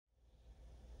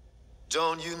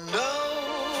Don't you know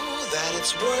that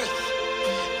it's worth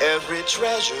every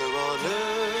treasure on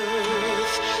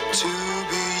earth to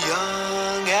be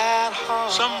young at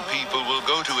heart? Some people will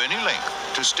go to any length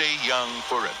to stay young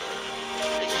forever.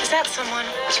 Is that someone?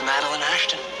 It's Madeline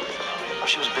Ashton. Oh,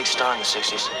 she was a big star in the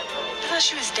 60s. I thought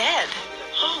she was dead.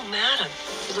 Oh, madam,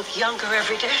 you look younger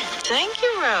every day. Thank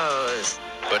you, Rose.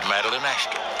 But Madeline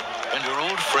Ashton and her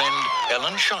old friend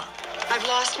Ellen Sharp I've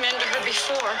lost men to her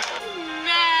before.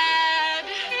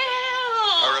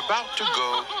 are about to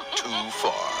go too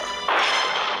far.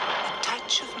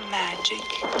 Touch of magic.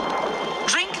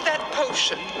 Drink that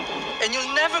potion, and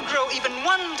you'll never grow even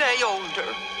one day older.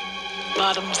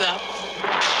 Bottoms up.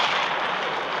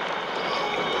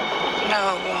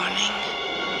 No warning.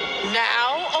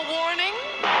 Now a warning?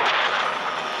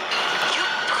 You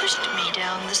pushed me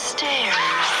down the stairs.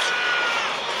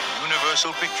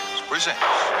 Universal Pictures presents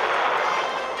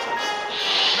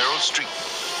Meryl Streep,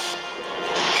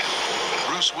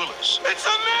 Bruce Willis, It's a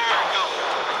miracle!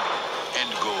 and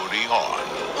Goldie Hawn.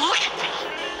 Look at me.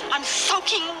 I'm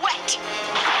soaking wet.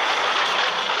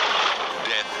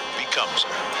 Death becomes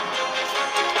her.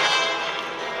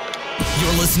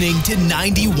 You're listening to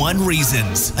 91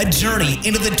 Reasons, a journey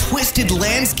into the twisted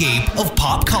landscape of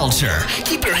pop culture.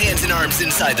 Keep your hands and arms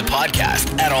inside the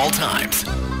podcast at all times.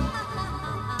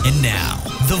 And now,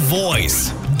 the voice,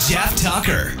 Jeff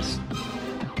Tucker.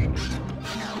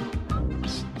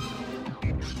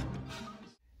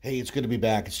 Hey, it's good to be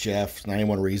back. It's Jeff,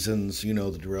 91 Reasons. You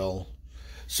know the drill.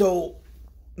 So,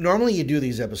 normally you do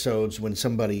these episodes when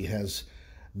somebody has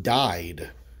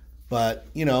died. But,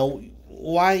 you know,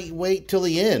 why wait till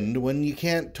the end when you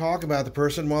can't talk about the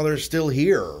person while they're still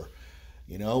here?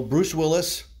 You know, Bruce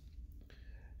Willis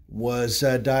was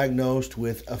diagnosed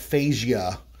with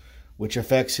aphasia, which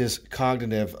affects his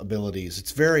cognitive abilities.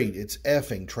 It's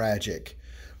effing tragic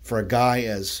for a guy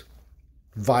as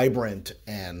vibrant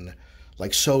and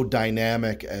like so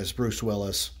dynamic as Bruce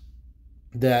Willis,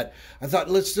 that I thought,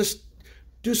 let's just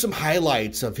do some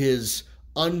highlights of his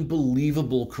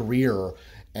unbelievable career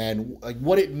and like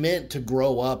what it meant to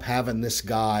grow up having this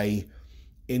guy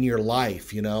in your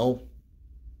life, you know?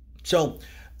 So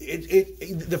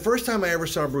the first time I ever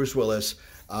saw Bruce Willis,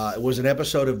 it was an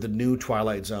episode of the new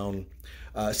Twilight Zone.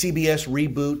 CBS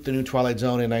reboot the new Twilight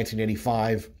Zone in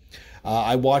 1985.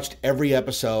 I watched every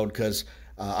episode because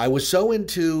I was so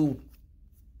into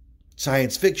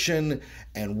science fiction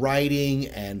and writing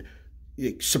and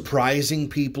surprising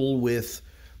people with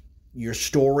your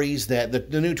stories that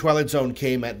the new Twilight Zone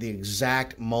came at the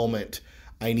exact moment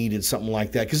I needed something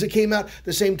like that, because it came out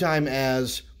the same time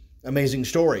as Amazing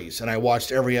Stories, and I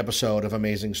watched every episode of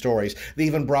Amazing Stories. They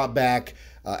even brought back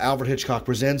Alfred Hitchcock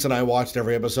Presents, and I watched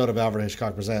every episode of Alfred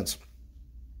Hitchcock Presents.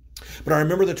 But I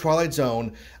remember the Twilight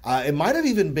Zone. It might have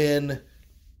even been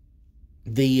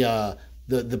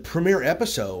the premiere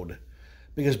episode,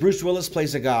 because Bruce Willis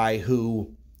plays a guy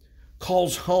who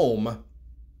calls home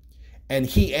and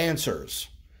he answers.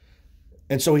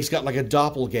 And so he's got like a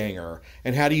doppelganger.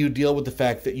 And how do you deal with the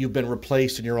fact that you've been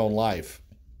replaced in your own life?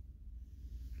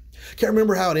 Can't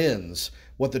remember how it ends,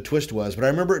 what the twist was, but I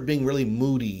remember it being really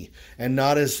moody and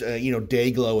not as,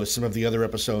 day glow as some of the other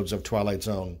episodes of Twilight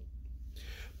Zone.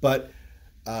 But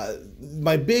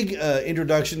my big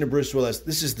introduction to Bruce Willis,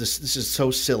 this is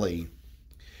so silly.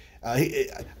 I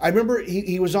remember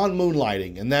he was on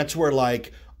Moonlighting, and that's where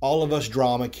like all of us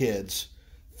drama kids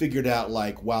figured out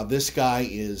like, wow, this guy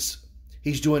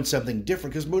he's doing something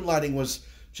different, because Moonlighting was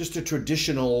just a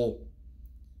traditional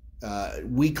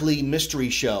weekly mystery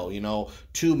show, you know,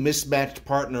 two mismatched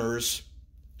partners,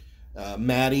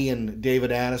 Maddie and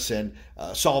David Addison,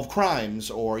 solve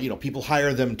crimes, or, you know, people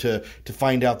hire them to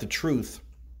find out the truth.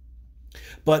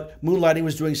 But Moonlighting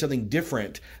was doing something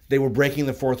different. They were breaking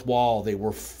the fourth wall. They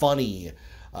were funny.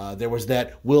 There was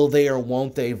that will they or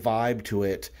won't they vibe to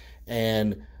it.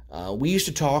 And we used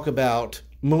to talk about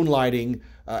Moonlighting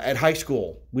at high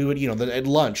school. We would, at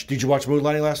lunch. Did you watch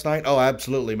Moonlighting last night? Oh,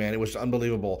 absolutely, man. It was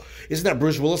unbelievable. Isn't that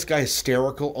Bruce Willis guy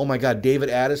hysterical? Oh, my God. David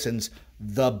Addison's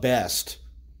the best.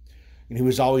 And he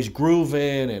was always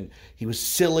grooving, and he was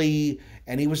silly,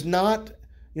 and he was not,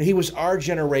 he was our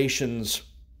generation's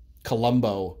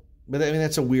Columbo. But I mean,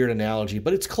 that's a weird analogy,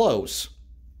 but it's close.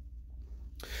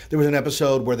 There was an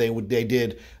episode where they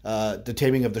did The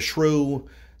Taming of the Shrew.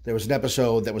 There was an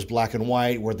episode that was black and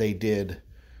white where they did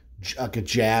like a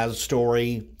jazz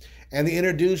story. And they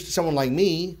introduced someone like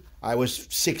me, I was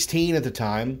 16 at the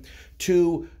time,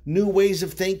 to new ways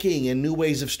of thinking and new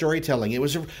ways of storytelling.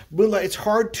 It's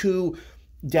hard to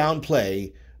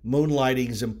downplay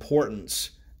Moonlighting's importance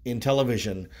in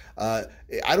television. I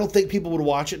don't think people would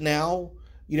watch it now.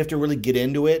 You'd have to really get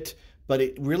into it. but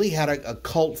it really had a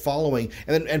cult following.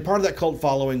 And part of that cult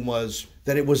following was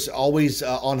that it was always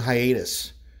on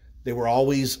hiatus. They were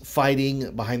always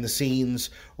fighting behind the scenes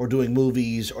or doing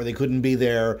movies, or they couldn't be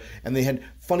there. And they had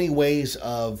funny ways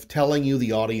of telling you,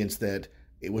 the audience, that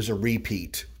it was a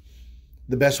repeat.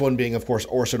 The best one being, of course,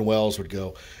 Orson Welles would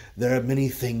go, "There are many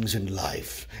things in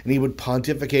life." And he would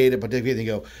pontificate and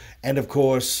go, "And of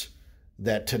course,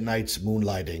 that tonight's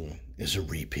moonlighting is a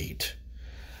repeat."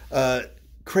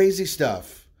 Crazy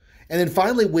stuff. And then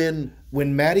finally,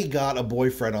 when Maddie got a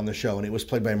boyfriend on the show, and it was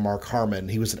played by Mark Harmon,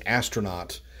 he was an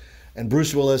astronaut. And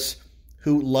Bruce Willis,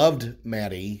 who loved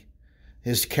Maddie,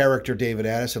 his character David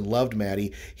Addison loved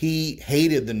Maddie, he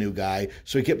hated the new guy,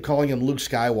 so he kept calling him Luke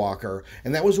Skywalker.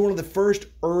 And that was one of the first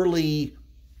early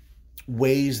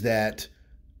ways that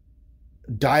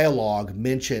dialogue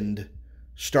mentioned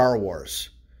Star Wars.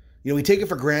 You know, we take it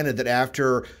for granted that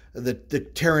after the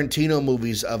Tarantino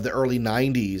movies of the early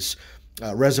 90s,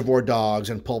 Reservoir Dogs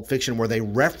and Pulp Fiction, where they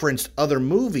referenced other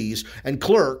movies, and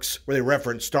Clerks, where they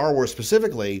referenced Star Wars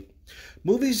specifically,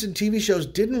 movies and TV shows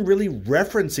didn't really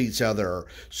reference each other.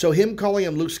 So him calling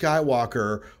him Luke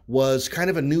Skywalker was kind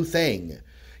of a new thing.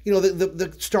 You know,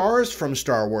 the stars from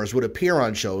Star Wars would appear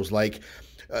on shows like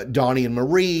Donnie and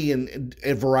Marie and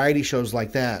variety shows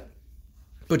like that.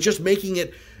 But just making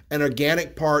it an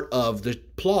organic part of the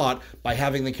plot by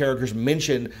having the characters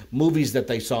mention movies that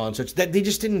they saw and such, that they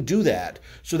just didn't do that.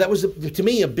 So that was, to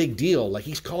me, a big deal. Like,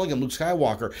 he's calling him Luke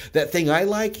Skywalker. That thing I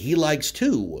like, he likes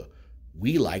too.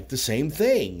 We like the same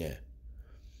thing.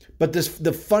 But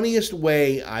the funniest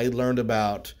way I learned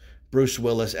about Bruce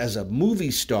Willis as a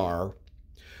movie star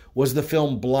was the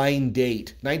film Blind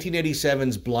Date,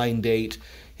 1987's Blind Date,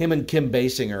 him and Kim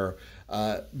Basinger.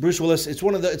 Bruce Willis,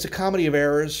 it's a comedy of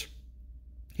errors.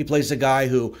 He plays a guy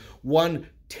who one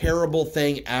terrible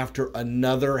thing after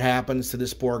another happens to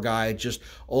this poor guy, just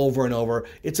over and over.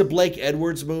 It's a Blake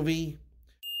Edwards movie.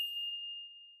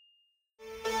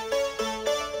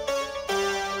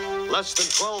 Less than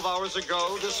 12 hours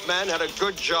ago, this man had a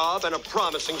good job and a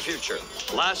promising future.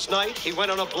 Last night, he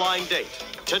went on a blind date.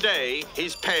 Today,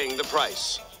 he's paying the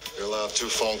price. You're allowed 2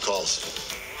 phone calls.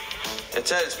 Hey,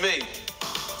 Ted, it's me.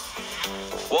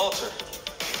 Walter.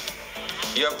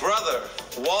 Your brother,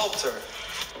 Walter.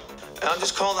 And I'm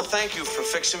just calling to thank you for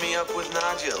fixing me up with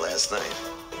Nadia last night.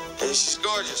 Hey, she's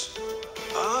gorgeous.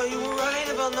 Oh, you were right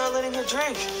about not letting her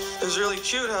drink. It was really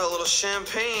cute how a little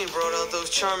champagne brought out those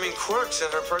charming quirks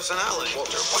in her personality.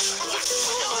 Walter,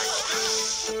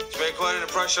 She made quite an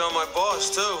impression on my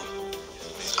boss, too.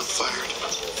 I'm fired.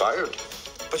 Fired?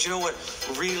 But you know what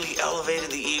really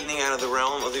elevated the evening out of the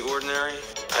realm of the ordinary?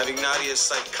 Having Nadia's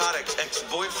psychotic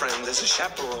ex-boyfriend as a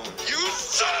chaperone. You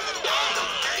son of a...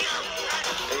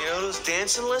 And you know those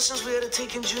dancing lessons we had to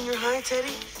take in junior high,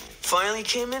 Teddy? Finally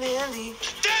came in handy.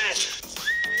 Dance!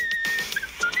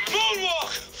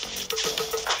 Moonwalk!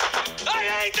 I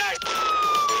hate that!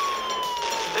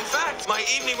 In fact, my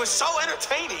evening was so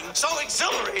entertaining, so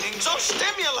exhilarating, so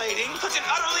stimulating, such an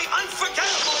utterly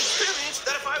unforgettable experience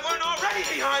that if I weren't already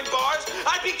behind bars,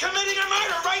 I'd be committing a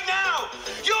murder right now!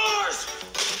 Yours!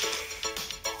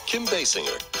 Kim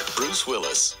Basinger, Bruce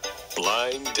Willis,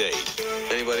 Blind Date.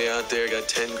 Anybody out there got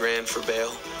 10 grand for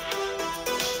bail?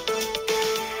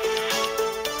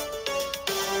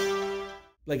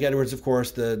 Blake Edwards, of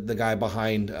course, the guy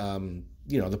behind,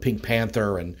 the Pink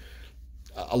Panther and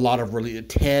a lot of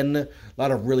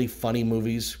really funny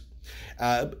movies.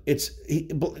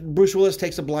 Bruce Willis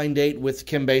takes a blind date with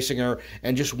Kim Basinger,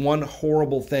 and just one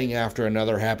horrible thing after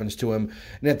another happens to him.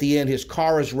 And at the end, his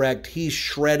car is wrecked. He's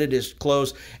shredded his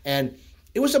clothes, and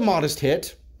it was a modest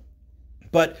hit.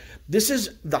 But this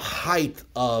is the height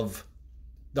of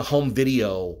the home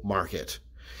video market,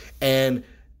 and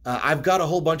I've got a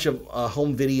whole bunch of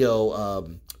home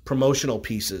video promotional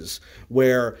pieces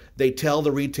where they tell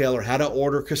the retailer how to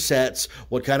order cassettes,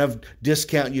 what kind of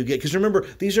discount you get. Because remember,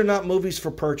 these are not movies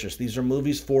for purchase. These are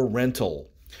movies for rental.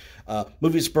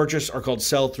 Movies for purchase are called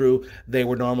sell-through. They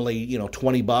were normally,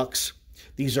 $20.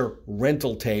 These are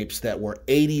rental tapes that were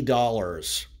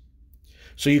 $80.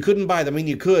 So you couldn't buy them. I mean,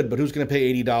 you could, but who's going to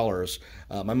pay $80?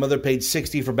 My mother paid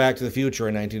 $60 for Back to the Future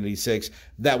in 1986.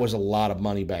 That was a lot of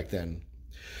money back then.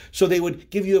 So they would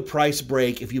give you a price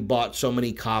break if you bought so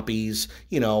many copies,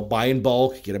 buy in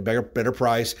bulk, get a better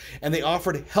price. And they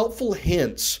offered helpful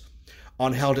hints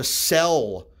on how to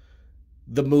sell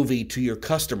the movie to your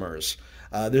customers.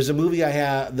 There's a movie I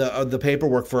have the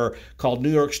paperwork for called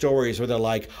New York Stories, where they're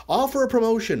like, offer a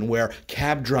promotion where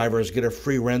cab drivers get a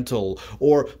free rental,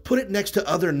 or put it next to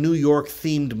other New York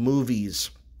themed movies.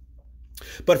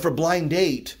 But for Blind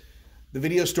Date, the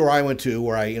video store I went to,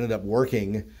 where I ended up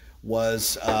working,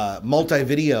 was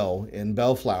multi-video in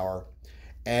Bellflower,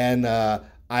 and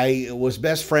I was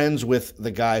best friends with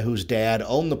the guy whose dad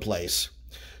owned the place.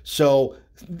 So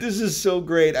this is so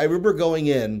great. I remember going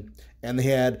in, and they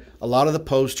had a lot of the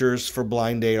posters for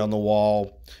Blind Date on the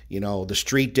wall. You know, the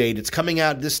street date. It's coming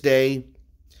out this day.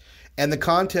 And the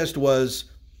contest was,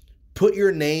 put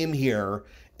your name here,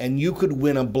 and you could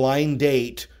win a blind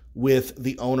date with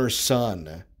the owner's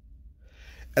son.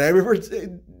 And I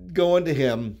remember going to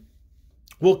him.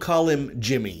 We'll call him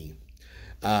Jimmy.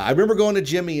 I remember going to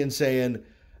Jimmy and saying,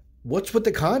 "What's with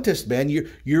the contest, man?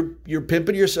 You're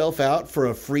pimping yourself out for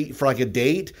a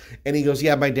date?" And he goes,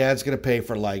 "Yeah, my dad's gonna pay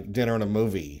for like dinner and a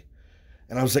movie."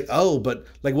 And I was like, "Oh, but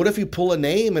like, what if you pull a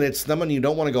name and it's someone you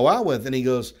don't want to go out with?" And he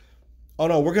goes, "Oh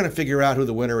no, we're gonna figure out who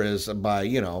the winner is by,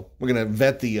 we're gonna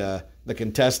vet the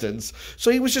contestants." So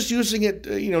he was just using it,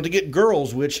 to get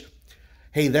girls. Which,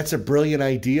 hey, that's a brilliant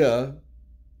idea.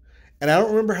 And I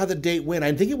don't remember how the date went.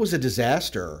 I think it was a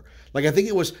disaster. Like, I think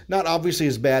it was not obviously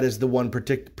as bad as the one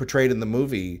portrayed in the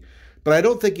movie, but I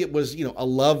don't think it was, a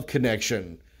love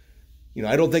connection.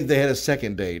 I don't think they had a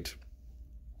second date.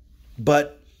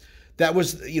 But that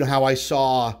was, how I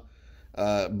saw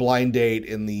Blind Date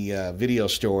in the video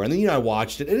store. And then, I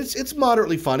watched it, and it's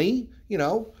moderately funny,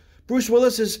 Bruce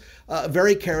Willis is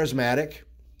very charismatic.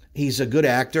 He's a good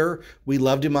actor. We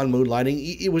loved him on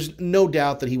Moonlighting. It was no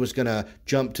doubt that he was going to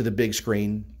jump to the big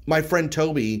screen. My friend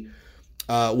Toby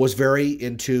was very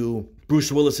into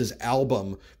Bruce Willis's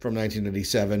album from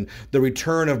 1987, The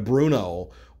Return of Bruno,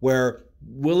 where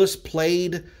Willis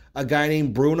played a guy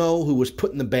named Bruno who was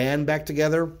putting the band back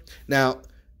together. Now,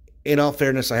 in all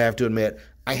fairness, I have to admit,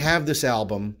 I have this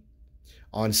album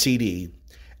on CD,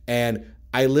 and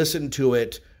I listened to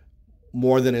it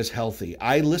more than is healthy.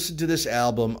 I listened to this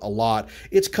album a lot.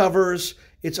 It's covers,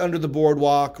 it's Under the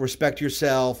Boardwalk, Respect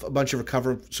Yourself, a bunch of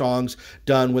cover songs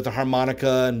done with a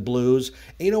harmonica and blues.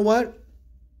 And you know what?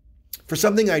 For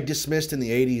something I dismissed in the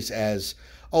 80s as,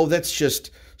 oh, that's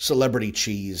just celebrity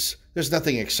cheese. There's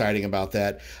nothing exciting about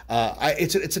that.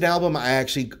 It's an album I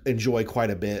actually enjoy quite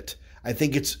a bit. I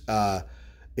think it's got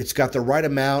the right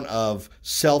amount of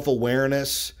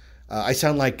self-awareness. I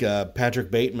sound like Patrick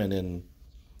Bateman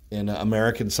in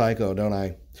American Psycho, don't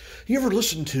I? You ever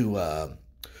listen to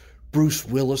Bruce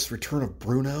Willis' Return of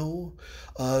Bruno?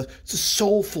 It's a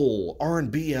soulful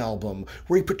R&B album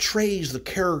where he portrays the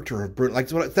character of Bruno.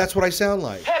 That's what I sound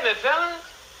like. Hey, me fella,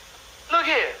 look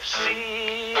here.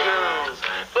 Seagulls,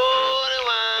 golden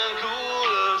wine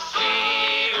cooler,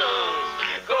 seagulls,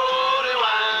 golden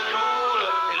wine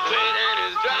cooler, it's wet and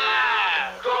it's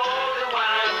dry. Golden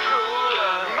wine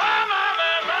cooler, my,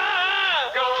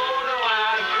 golden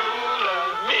wine cooler,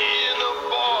 me and the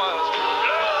boys,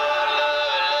 love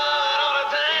all the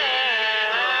time.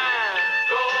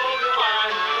 Golden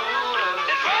wine cooler,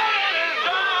 it's wet and it's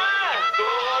dry.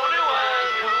 Golden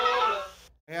wine cooler.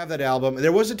 I have that album.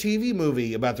 There was a TV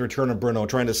movie about the Return of Bruno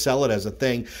trying to sell it as a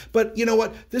thing. But you know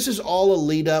what? This is all a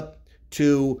lead up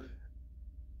to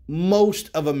most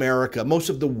of America, most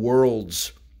of the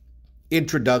world's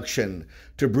introduction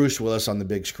to Bruce Willis on the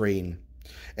big screen.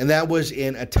 And that was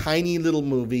in a tiny little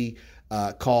movie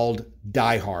called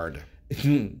Die Hard.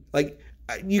 What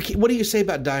do you say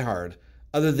about Die Hard?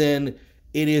 Other than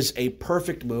it is a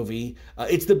perfect movie.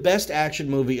 It's the best action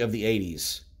movie of the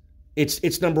 80s.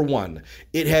 It's number one.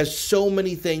 It has so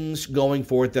many things going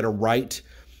for it that are right.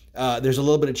 There's a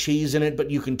little bit of cheese in it,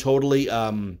 but you can totally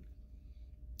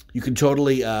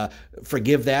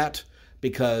forgive that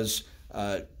because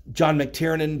John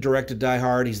McTiernan directed Die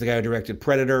Hard. He's the guy who directed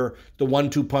Predator, the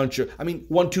 1-2 puncher.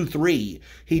 1, 2, 3.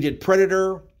 He did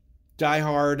Predator, Die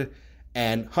Hard,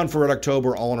 and Hunt for Red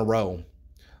October all in a row.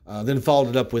 Then followed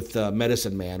it up with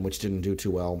Medicine Man, which didn't do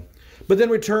too well. But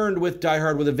then returned with Die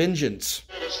Hard with a Vengeance.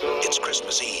 It's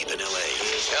Christmas Eve in L.A.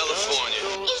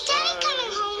 California. Is Daddy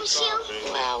coming home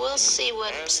soon? Well, we'll see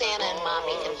what Santa and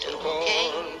Mommy can do,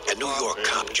 okay? And New York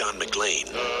cop John McClane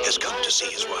has come to see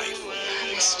his wife.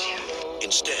 I missed you.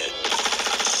 Instead,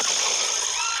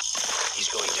 he's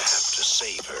going to have to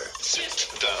save her. Sit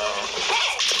down.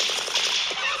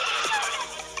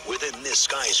 Within this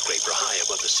skyscraper high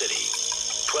above the city,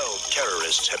 12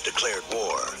 terrorists have declared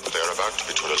war. They're about to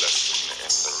be taught a lesson in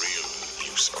the real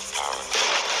use of power.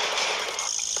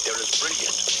 They're as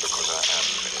brilliant Because I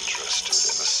am interested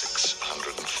in the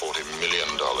 $640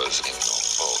 million in your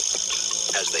vault.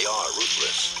 as they are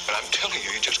ruthless. But I'm telling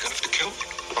you, you're just going to have to kill me.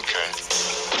 Okay.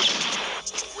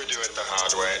 We do it the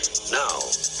hard way. Now,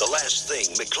 the last thing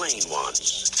McClane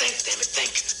wants, Think, damn it,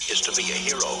 think. is to be a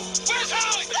hero. Where's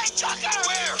Howard? Hey, Tucker!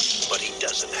 Where? But he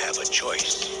doesn't have a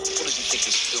choice. What does he think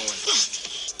he's doing?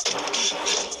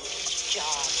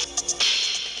 John.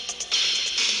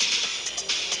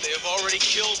 have already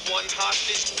killed one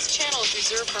hostage. This channel is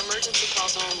reserved for emergency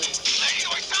calls only. Lady, do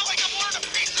I sound like I'm one of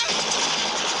the pieces?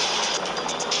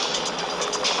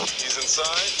 He's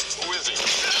inside? Who is he?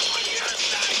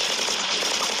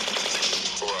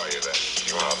 Who are you then?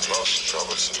 You are most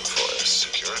troublesome for a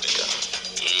security guard.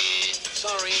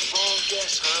 Sorry, wrong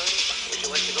guess, huh? Would you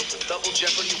like to go for double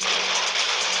jeopardy? Do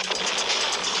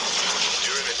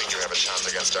you really think you have a chance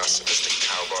against us, Mr.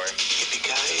 Cowboy?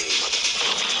 Yippee-ki-yay,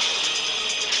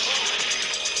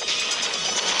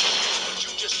 You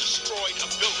just destroyed a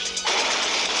building.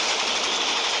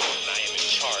 And I am in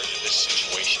charge of this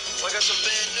situation. Well, I got some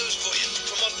bad news for you.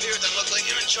 From up here, that look like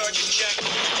you're in charge of Jack.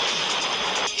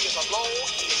 He is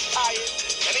alone, he is tired,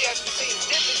 and he hasn't seen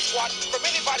diddly squat from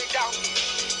anybody down here.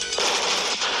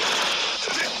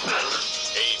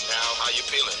 Hey, pal, how you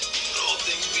feeling? All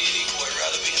things being equal, I'd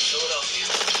rather be in Philadelphia.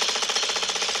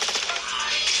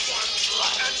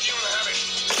 And you have it.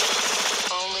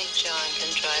 Only John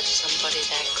can drive somebody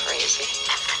that crazy.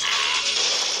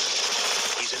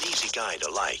 He's an easy guy to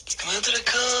like. Come out to the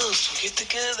coast, we'll get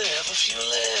together, have a few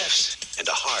laughs. And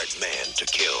a hard man to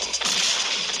kill.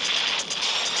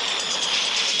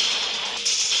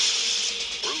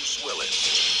 Bruce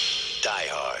Willis. Die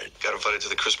Hard. Got invited to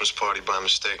the Christmas party by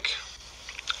mistake.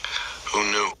 Who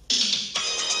knew?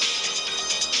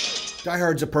 Die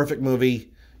Hard's a perfect movie.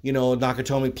 You know,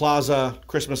 Nakatomi Plaza,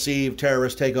 Christmas Eve,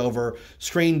 terrorist takeover,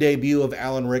 screen debut of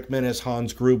Alan Rickman as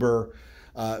Hans Gruber.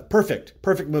 Perfect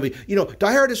movie. You know,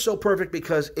 Die Hard is so perfect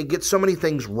because it gets so many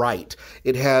things right.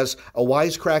 It has a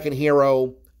wisecracking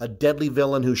hero, a deadly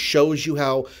villain who shows you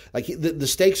how, like, the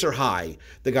stakes are high.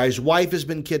 The guy's wife has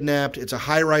been kidnapped. It's a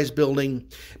high-rise building.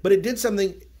 But it did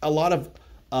something a lot of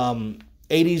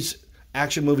 80s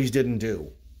action movies didn't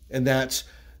do. And that's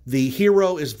the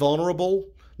hero is vulnerable.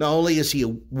 Not only is he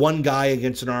one guy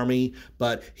against an army,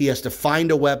 but he has to find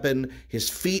a weapon. His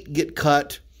feet get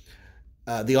cut.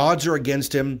 The odds are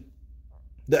against him.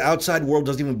 The outside world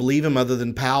doesn't even believe him other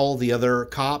than Powell, the other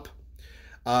cop.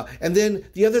 And then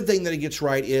the other thing that he gets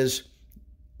right is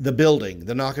the building,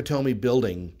 the Nakatomi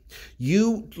building.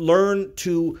 You learn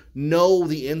to know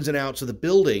the ins and outs of the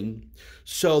building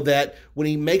so that when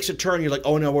he makes a turn, you're like,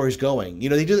 oh, no, where he's going. You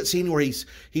know, they do that scene where he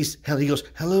goes,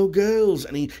 hello, girls.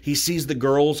 And he sees the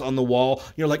girls on the wall.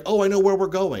 You're like, oh, I know where we're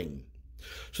going.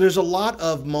 So there's a lot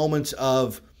of moments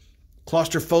of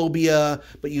claustrophobia,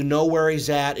 but you know where he's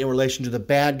at in relation to the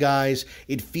bad guys.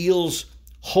 It feels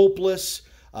hopeless.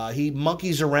 He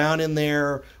monkeys around in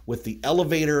there with the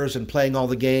elevators and playing all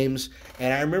the games.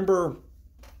 And I remember,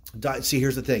 see,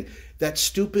 here's the thing. That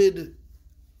stupid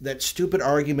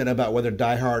argument about whether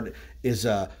Die Hard is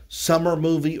a summer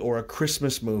movie or a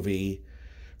Christmas movie,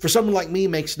 for someone like me,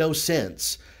 makes no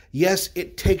sense. Yes,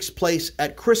 it takes place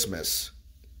at Christmas,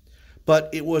 but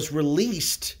it was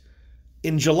released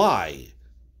in July,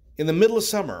 in the middle of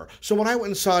summer. So when I went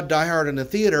and saw Die Hard in the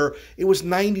theater, it was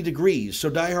 90 degrees. So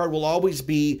Die Hard will always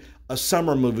be a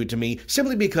summer movie to me,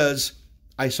 simply because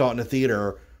I saw it in the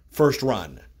theater first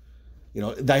run. You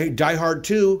know, Die Hard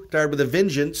 2, Die Hard with a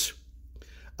Vengeance,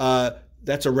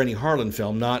 that's a Rennie Harlan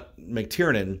film, not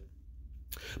McTiernan.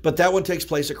 But that one takes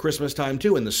place at Christmas time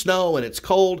too, in the snow, and it's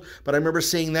cold. But I remember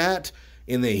seeing that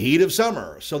in the heat of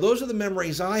summer. So those are the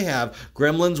memories I have.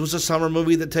 Gremlins was a summer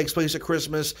movie that takes place at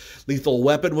Christmas. Lethal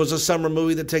Weapon was a summer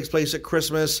movie that takes place at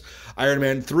Christmas. Iron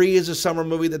Man 3 is a summer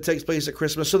movie that takes place at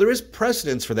Christmas. So there is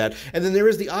precedence for that. And then there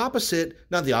is the opposite,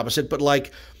 not the opposite, but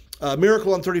like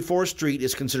Miracle on 34th Street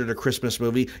is considered a Christmas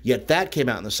movie, yet that came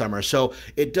out in the summer. So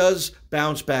it does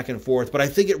bounce back and forth, but I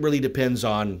think it really depends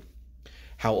on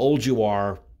how old you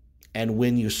are and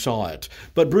when you saw it.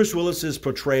 But Bruce Willis's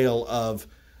portrayal of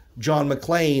John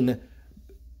McClane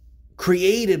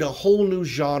created a whole new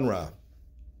genre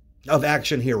of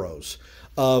action heroes,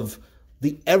 of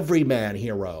the everyman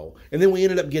hero. And then we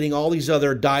ended up getting all these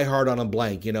other Die Hard on a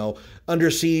blank, you know. Under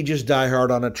Siege is Die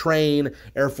Hard on a train.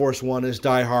 Air Force One is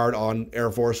Die Hard on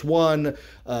Air Force One.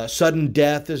 Sudden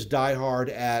Death is Die Hard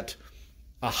at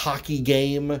a hockey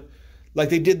game. Like,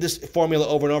 they did this formula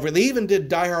over and over. They even did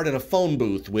Die Hard in a phone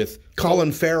booth with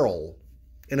Colin Farrell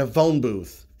in a phone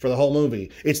booth for the whole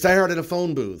movie. It's Die Hard in a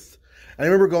phone booth. I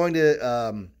remember going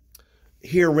to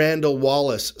hear Randall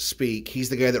Wallace speak. He's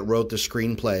the guy that wrote the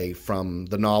screenplay from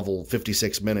the novel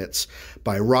 56 Minutes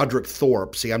by Roderick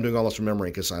Thorpe. See, I'm doing all this from memory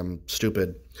because I'm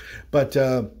stupid. But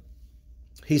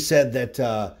he said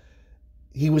that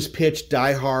he was pitched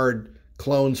Die Hard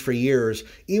clones for years,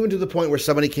 even to the point where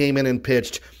somebody came in and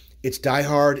pitched, it's Die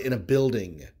Hard in a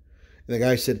building. And the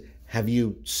guy said, have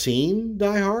you seen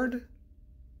Die Hard?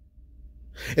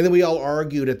 And then we all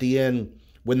argued at the end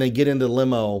when they get into the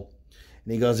limo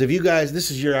And he goes, if you guys,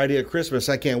 this is your idea of Christmas,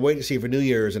 I can't wait to see it for New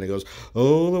Year's. And he goes,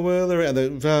 oh, the weather and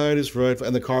the tide is frightful.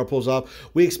 And the car pulls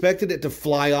off. We expected it to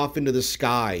fly off into the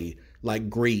sky like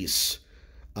Grease.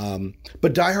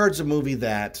 But Die Hard's a movie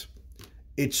that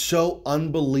it's so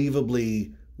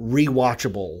unbelievably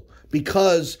rewatchable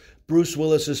because Bruce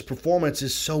Willis's performance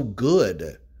is so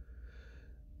good.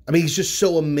 I mean, he's just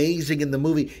so amazing in the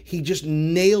movie. He just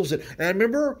nails it. And I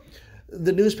remember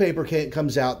the newspaper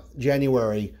comes out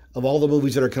January of all the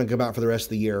movies that are going to come out for the rest of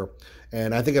the year.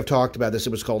 And I think I've talked about this. It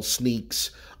was called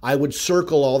Sneaks. I would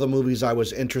circle all the movies I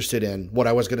was interested in, what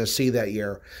I was going to see that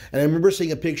year. And I remember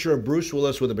seeing a picture of Bruce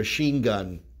Willis with a machine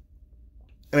gun.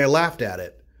 And I laughed at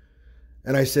it.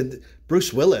 And I said,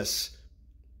 Bruce Willis,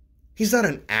 he's not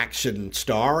an action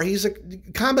star. He's a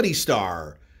comedy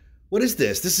star. What is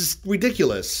this? This is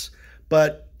ridiculous.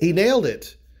 But he nailed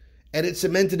it. And it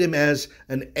cemented him as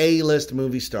an A-list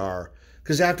movie star.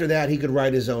 Because after that, he could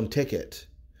write his own ticket.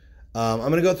 I'm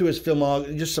going to go through his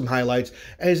filmography, just some highlights.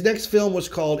 And his next film was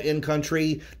called In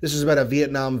Country. This is about a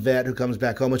Vietnam vet who comes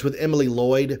back home. It's with Emily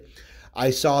Lloyd.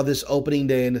 I saw this opening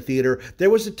day in the theater.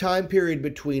 There was a time period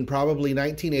between probably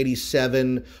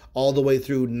 1987 all the way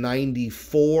through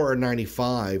 94 or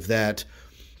 95 that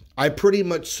I pretty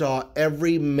much saw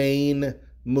every main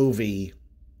movie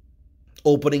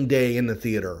opening day in the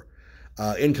theater.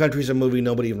 In Country's a movie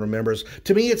nobody even remembers.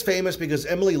 To me, it's famous because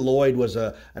Emily Lloyd was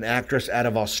an actress out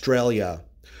of Australia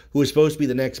who was supposed to be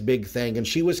the next big thing, and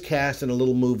she was cast in a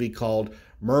little movie called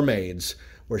Mermaids,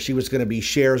 where she was going to be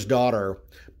Cher's daughter,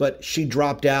 but she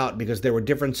dropped out because there were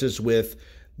differences with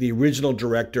the original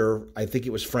director. I think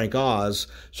it was Frank Oz.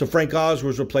 So Frank Oz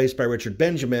was replaced by Richard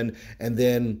Benjamin, and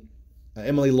then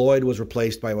Emily Lloyd was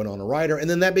replaced by Winona Ryder, and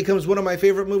then that becomes one of my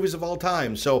favorite movies of all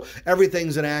time. So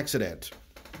everything's an accident.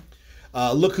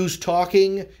 Look Who's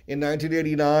Talking in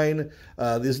 1989.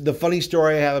 The funny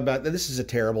story I have about this is a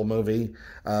terrible movie.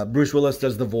 Bruce Willis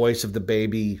does the voice of the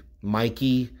baby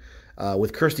Mikey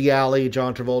with Kirstie Alley,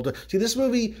 John Travolta. See, this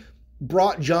movie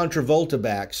brought John Travolta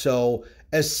back. So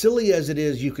as silly as it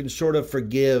is, you can sort of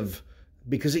forgive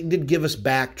because it did give us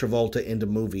back Travolta into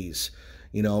movies.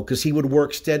 You know, because he would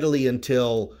work steadily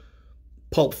until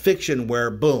Pulp Fiction,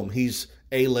 where boom, he's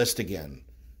A-list again.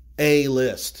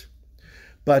 A-list.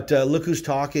 But Look Who's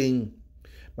Talking,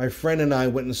 my friend and I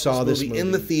went and saw this movie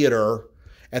in the theater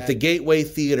at the Gateway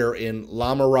Theater in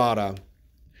La Mirada.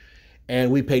 And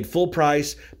we paid full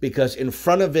price because in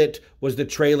front of it was the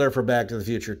trailer for Back to the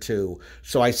Future 2.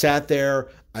 So I sat there,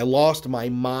 I lost my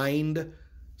mind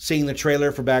seeing the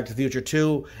trailer for Back to the Future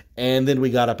 2, and then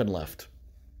we got up and left.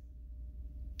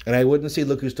 And I wouldn't see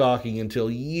Look Who's Talking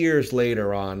until years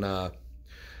later on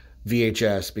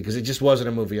VHS because it just wasn't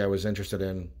a movie I was interested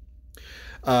in.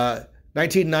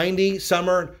 1990,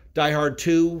 summer, Die Hard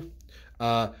 2.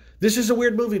 This is a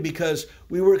weird movie because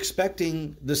we were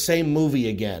expecting the same movie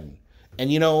again.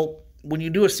 And you know, when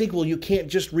you do a sequel, you can't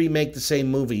just remake the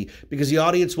same movie because the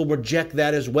audience will reject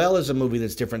that as well as a movie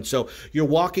that's different. So you're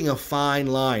walking a fine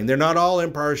line. They're not all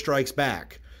Empire Strikes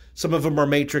Back. Some of them are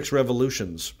Matrix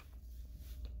Revolutions.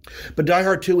 But Die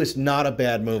Hard 2 is not a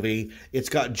bad movie. It's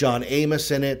got John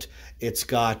Amos in it. It's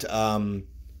got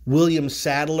William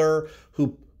Sadler,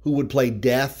 who would play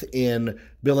Death in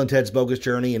Bill and Ted's Bogus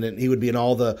Journey, and he would be in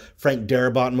all the Frank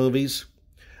Darabont movies.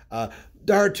 Die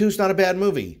Hard 2 is not a bad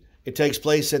movie. It takes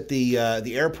place at the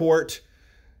airport.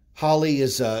 Holly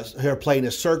is her plane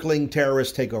is circling.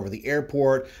 Terrorists take over the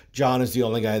airport. John is the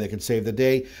only guy that can save the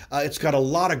day. It's got a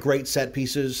lot of great set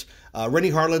pieces. Rennie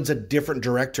Harlin's a different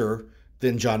director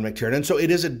than John McTiernan, so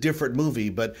it is a different movie,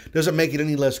 but doesn't make it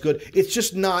any less good. It's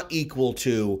just not equal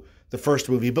to the first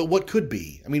movie, but what could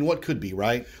be? I mean, what could be,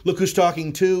 right? Look Who's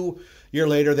Talking 2. A year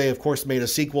later, they, of course, made a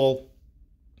sequel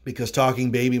because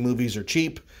talking baby movies are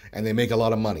cheap and they make a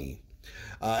lot of money.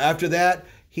 After that,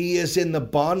 he is in The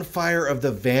Bonfire of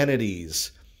the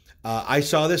Vanities. I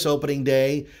saw this opening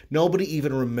day. Nobody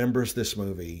even remembers this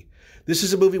movie. This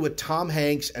is a movie with Tom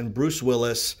Hanks and Bruce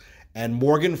Willis and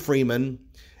Morgan Freeman,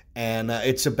 and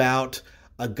it's about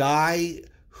a guy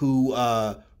who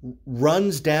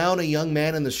runs down a young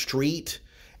man in the street,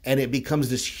 and it becomes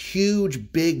this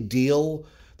huge, big deal.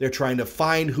 They're trying to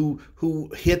find who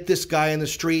hit this guy in the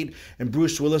street, and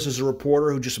Bruce Willis is a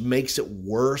reporter who just makes it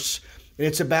worse. And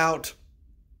it's about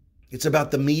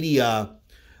the media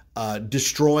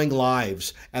destroying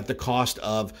lives at the cost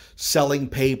of selling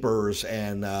papers.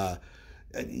 And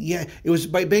it was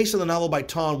based on the novel by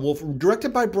Tom Wolfe,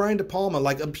 directed by Brian De Palma,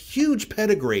 like a huge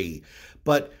pedigree,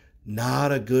 but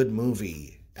not a good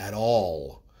movie at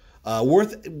all.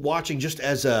 Worth watching just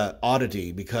as a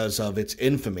oddity because of its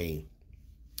infamy.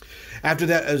 After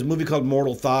that, there's a movie called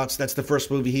Mortal Thoughts. That's the first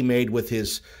movie he made with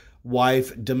his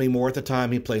wife, Demi Moore at the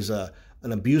time. He plays an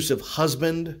abusive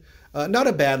husband. Not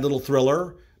a bad little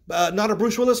thriller. Not a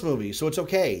Bruce Willis movie, so it's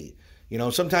okay. You know,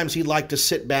 sometimes he'd like to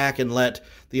sit back and let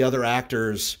the other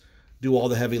actors do all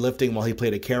the heavy lifting while he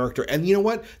played a character. And you know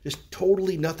what? There's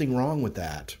totally nothing wrong with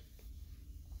that.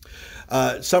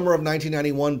 Summer of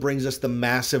 1991 brings us the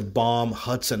massive bomb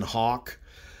Hudson Hawk.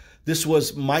 This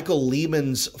was Michael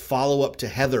Lehmann's follow-up to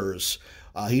Heathers.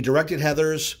 He directed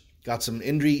Heathers, got some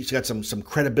injuries, got some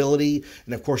credibility,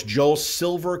 and of course Joel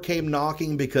Silver came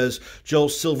knocking because Joel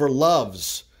Silver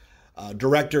loves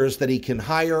directors that he can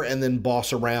hire and then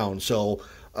boss around. So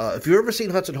if you've ever seen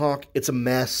Hudson Hawk, it's a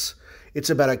mess. It's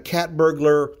about a cat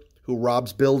burglar who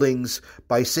robs buildings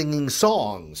by singing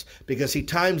songs because he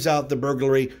times out the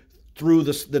burglary through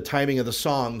the timing of the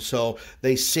song. So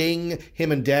they sing,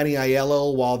 him and Danny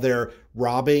Aiello, while they're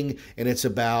robbing, and it's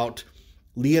about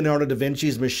Leonardo da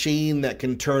Vinci's machine that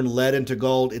can turn lead into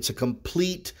gold. It's a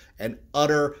complete and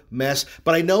utter mess.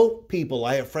 But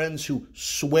I have friends who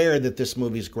swear that this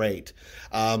movie's great.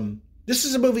 This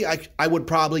is a movie I would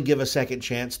probably give a second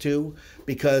chance to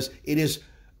because it is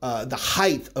the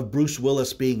height of Bruce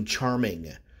Willis being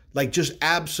charming. Like, just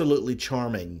absolutely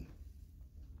charming.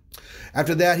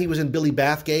 After that, he was in Billy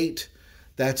Bathgate.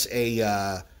 That's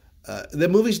the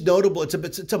movie's notable.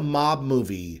 It's a mob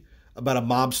movie about a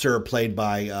mobster played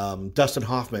by Dustin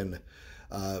Hoffman.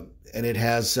 And it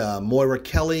has Moira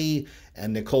Kelly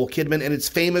and Nicole Kidman. And it's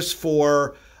famous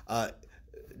for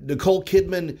Nicole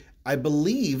Kidman. I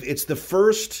believe it's the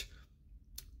first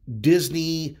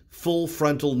Disney full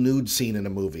frontal nude scene in a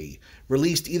movie,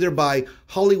 released either by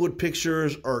Hollywood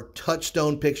Pictures or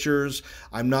Touchstone Pictures.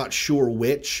 I'm not sure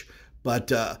which,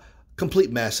 but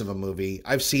complete mess of a movie.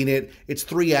 I've seen it. It's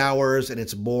 3 hours and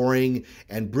it's boring.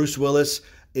 And Bruce Willis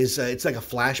is it's like a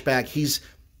flashback.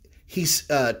 He's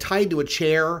tied to a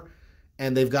chair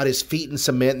and they've got his feet in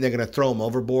cement and they're going to throw him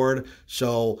overboard.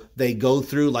 So they go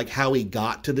through like how he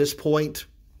got to this point.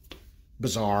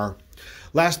 Bizarre.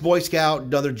 Last Boy Scout,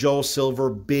 another Joel Silver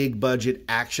big budget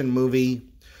action movie.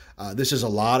 This is a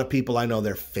lot of people I know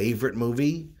their favorite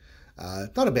movie.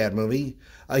 Not a bad movie.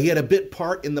 He had a bit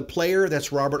part in The Player.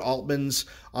 That's Robert Altman's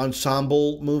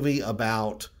ensemble movie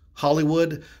about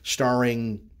Hollywood,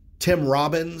 starring Tim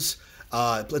Robbins.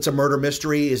 It's a murder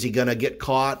mystery. Is he going to get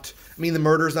caught? I mean, the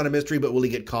murder's not a mystery, but will he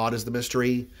get caught is the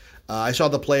mystery. I saw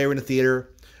The Player in the theater.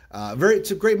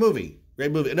 It's a great movie.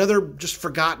 Great movie. Another just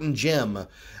forgotten gem.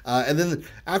 And then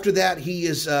after that, he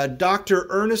is Dr.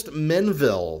 Ernest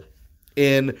Menville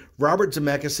in Robert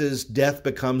Zemeckis' Death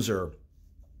Becomes Her.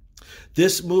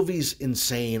 This movie's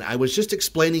insane. I was just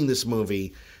explaining this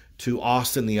movie to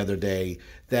Austin the other day,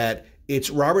 that it's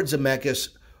Robert Zemeckis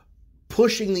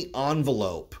pushing the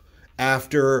envelope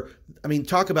after, I mean,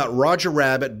 talk about Roger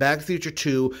Rabbit, Back to the Future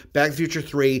 2, Back to the Future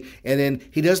 3, and then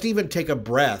he doesn't even take a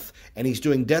breath, and he's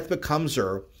doing Death Becomes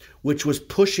Her, which was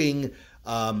pushing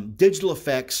digital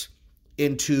effects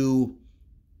into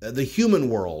the human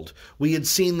world. We had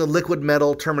seen the liquid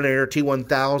metal Terminator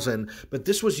T-1000, but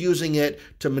this was using it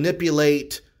to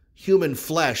manipulate human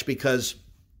flesh because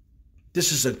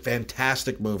this is a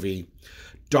fantastic movie.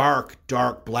 Dark,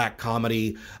 dark black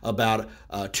comedy about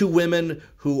two women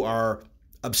who are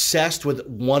obsessed with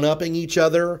one-upping each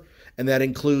other, and that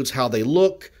includes how they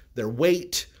look, their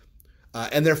weight,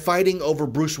 and they're fighting over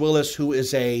Bruce Willis, who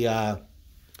is he's a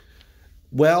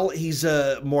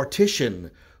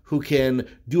mortician who can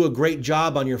do a great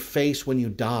job on your face when you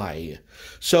die.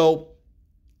 So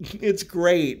it's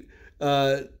great.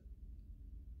 Meryl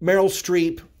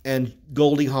Streep and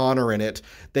Goldie Hawn are in it.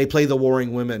 They play the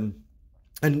warring women.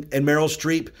 And Meryl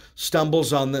Streep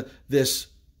stumbles on this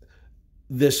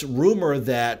rumor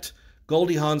that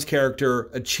Goldie Hawn's character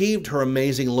achieved her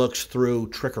amazing looks through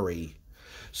trickery.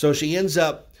 So she ends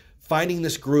up finding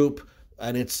this group,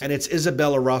 and it's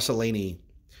Isabella Rossellini,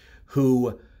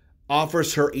 who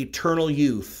offers her eternal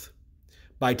youth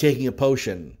by taking a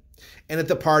potion. And at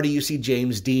the party, you see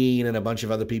James Dean and a bunch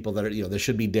of other people that are, they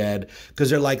should be dead, because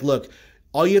they're like, look,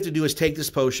 all you have to do is take this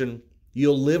potion.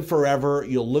 You'll live forever.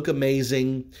 You'll look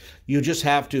amazing. You just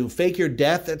have to fake your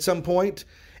death at some point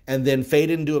and then fade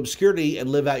into obscurity and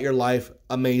live out your life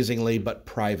amazingly, but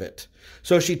private.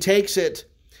 So she takes it.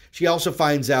 She also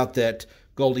finds out that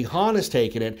Goldie Hawn has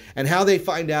taken it. And how they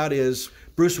find out is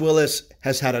Bruce Willis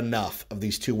has had enough of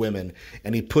these two women,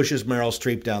 and he pushes Meryl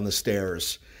Streep down the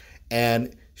stairs.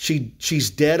 And she's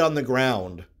dead on the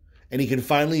ground, and he can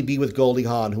finally be with Goldie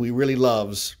Hawn, who he really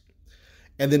loves.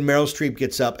 And then Meryl Streep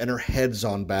gets up and her head's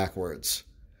on backwards.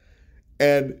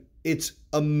 And it's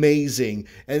amazing.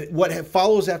 And what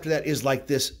follows after that is like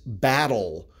this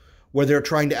battle where they're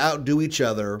trying to outdo each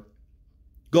other.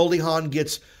 Goldie Hawn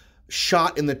gets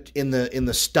shot in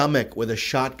the stomach with a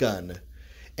shotgun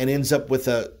and ends up with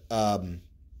a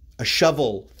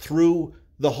shovel through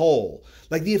the hole.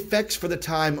 Like, the effects for the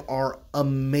time are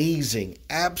amazing,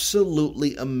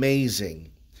 absolutely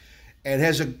amazing. And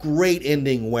has a great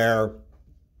ending where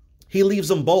he leaves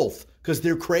them both because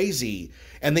they're crazy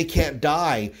and they can't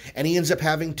die. And he ends up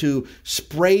having to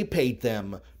spray paint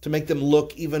them to make them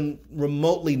look even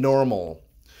remotely normal.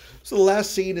 So the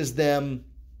last scene is them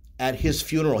at his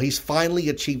funeral. He's finally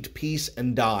achieved peace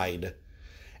and died.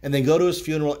 And they go to his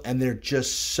funeral and they're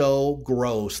just so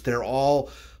gross. They're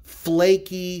all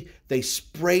flaky. They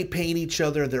spray paint each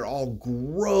other. They're all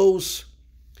gross.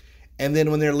 And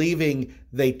then when they're leaving,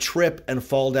 they trip and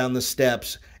fall down the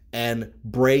steps and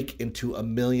break into a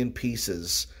million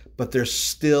pieces. But they're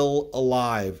still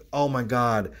alive. Oh my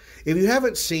God. If you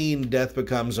haven't seen Death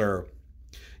Becomes Her,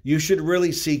 you should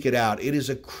really seek it out. It is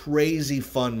a crazy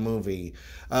fun movie.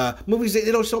 Movies,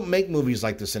 they don't make movies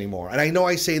like this anymore. And I know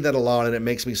I say that a lot and it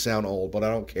makes me sound old, but I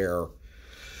don't care.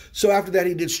 So after that,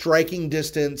 he did Striking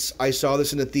Distance. I saw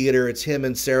this in the theater. It's him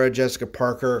and Sarah Jessica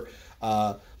Parker.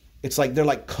 It's like they're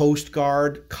like Coast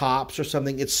Guard cops or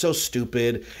something. It's so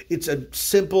stupid. It's a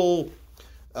simple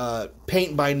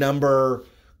paint-by-number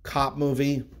cop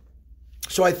movie.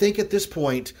 So I think at this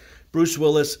point, Bruce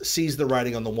Willis sees the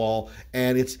writing on the wall,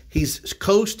 and he's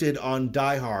coasted on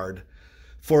Die Hard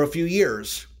for a few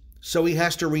years. So he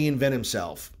has to reinvent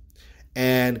himself.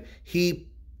 And he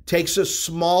takes a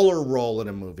smaller role in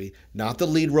a movie, not the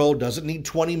lead role, doesn't need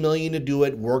 $20 million to do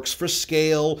it, works for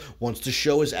scale, wants to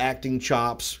show his acting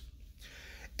chops.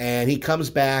 And he comes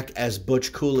back as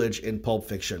Butch Coolidge in Pulp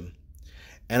Fiction.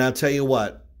 And I'll tell you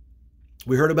what,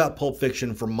 we heard about Pulp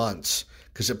Fiction for months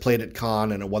because it played at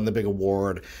Cannes and it won the big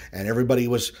award. And everybody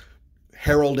was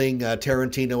heralding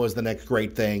Tarantino as the next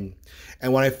great thing.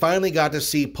 And when I finally got to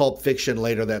see Pulp Fiction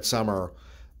later that summer,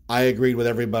 I agreed with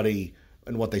everybody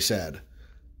in what they said.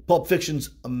 Pulp Fiction's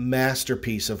a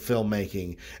masterpiece of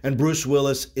filmmaking. And Bruce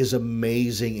Willis is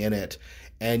amazing in it.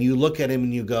 And you look at him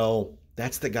and you go,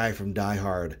 that's the guy from Die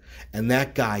Hard. And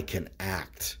that guy can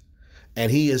act.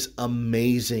 And he is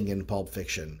amazing in Pulp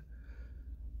Fiction.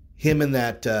 Him and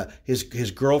that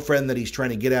his girlfriend that he's trying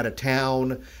to get out of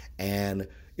town, and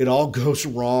it all goes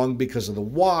wrong because of the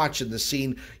watch and the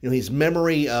scene. You know, his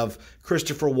memory of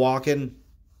Christopher Walken.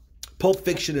 Pulp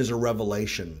Fiction is a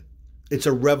revelation. It's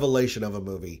a revelation of a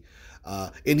movie.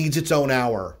 It needs its own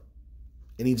hour.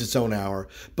 It needs its own hour.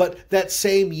 But that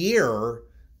same year,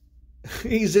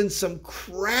 he's in some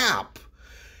crap.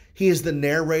 He is the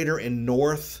narrator in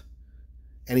North.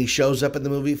 And he shows up in the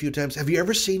movie a few times. Have you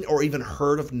ever seen or even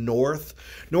heard of North?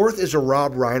 North is a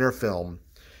Rob Reiner film.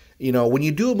 You know, when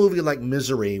you do a movie like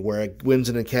Misery, where it wins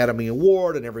an Academy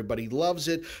Award and everybody loves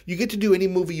it, you get to do any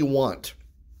movie you want.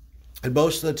 And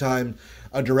most of the time,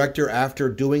 a director, after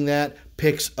doing that,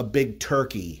 picks a big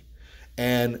turkey.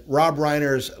 And Rob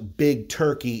Reiner's big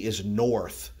turkey is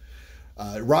North.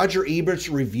 Roger Ebert's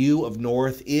review of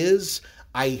North is,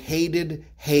 I hated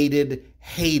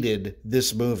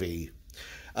this movie.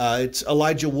 It's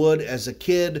Elijah Wood as a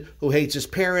kid who hates his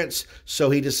parents, so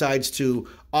he decides to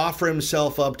offer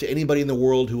himself up to anybody in the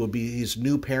world who will be his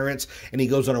new parents, and he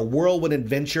goes on a whirlwind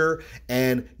adventure,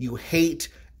 and you hate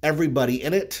everybody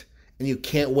in it, and you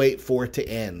can't wait for it to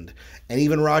end. And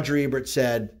even Roger Ebert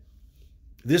said,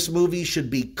 this movie should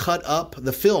be cut up,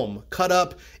 the film, cut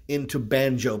up into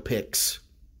banjo picks.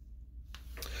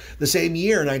 The same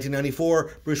year,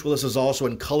 1994, Bruce Willis is also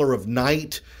in Color of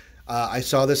Night. I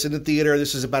saw this in the theater.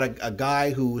 This is about a guy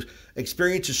who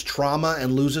experiences trauma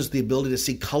and loses the ability to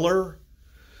see color.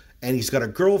 And he's got a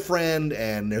girlfriend,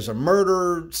 and there's a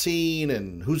murder scene,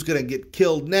 and who's going to get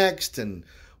killed next, and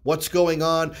what's going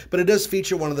on. But it does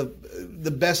feature one of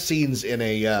the best scenes in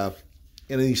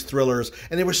these thrillers.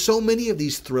 And there were so many of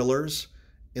these thrillers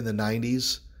in the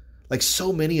 90s. Like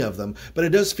so many of them. But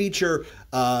it does feature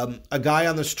a guy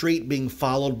on the street being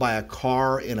followed by a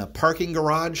car in a parking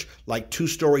garage, like 2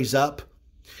 stories up.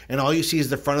 And all you see is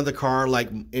the front of the car, like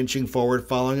inching forward,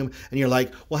 following him. And you're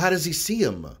like, well, how does he see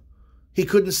him? He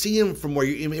couldn't see him from where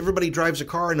everybody drives a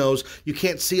car knows you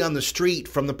can't see on the street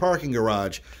from the parking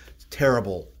garage. It's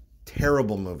terrible,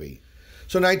 terrible movie.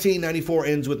 So 1994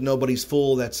 ends with Nobody's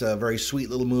Fool. That's a very sweet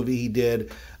little movie he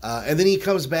did. And then he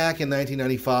comes back in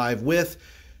 1995 with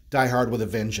Die Hard with a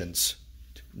Vengeance.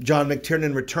 John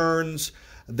McTiernan returns.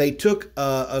 They took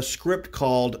a script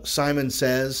called Simon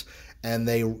Says, and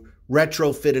they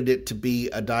retrofitted it to be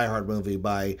a Die Hard movie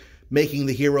by making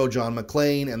the hero John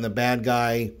McClane and the bad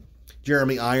guy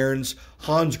Jeremy Irons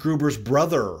Hans Gruber's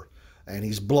brother. And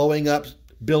he's blowing up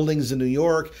buildings in New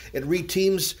York. It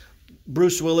reteams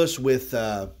Bruce Willis with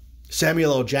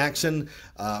Samuel L. Jackson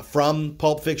from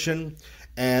Pulp Fiction.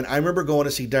 And I remember going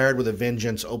to see Die Hard with a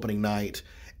Vengeance opening night,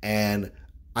 and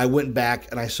I went back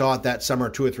and I saw it that summer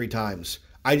 2 or 3 times.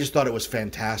 I just thought it was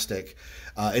fantastic.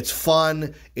 It's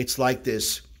fun. It's like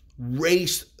this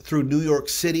race through New York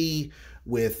City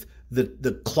with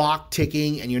the clock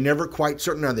ticking, and you're never quite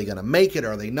certain, are they going to make it,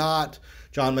 are they not?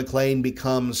 John McClane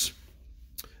becomes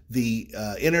the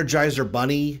Energizer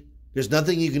Bunny. There's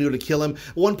nothing you can do to kill him.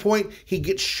 At one point, he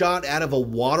gets shot out of a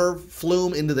water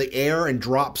flume into the air and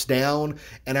drops down.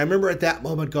 And I remember at that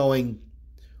moment going,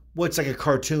 well, it's like a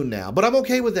cartoon now. But I'm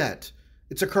okay with that.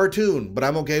 It's a cartoon, but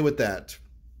I'm okay with that.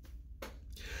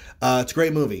 It's a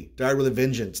great movie. Die Hard with a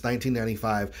Vengeance,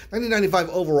 1995. 1995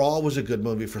 overall was a good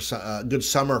movie for good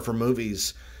summer for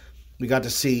movies. We got to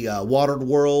see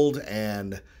Waterworld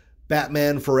and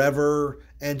Batman Forever,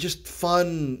 and just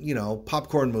fun,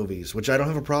 popcorn movies, which I don't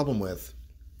have a problem with.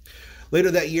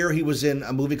 Later that year, he was in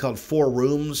a movie called 4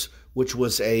 Rooms, which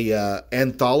was a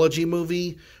anthology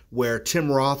movie where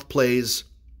Tim Roth plays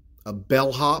a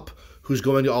bellhop who's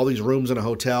going to all these rooms in a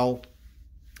hotel.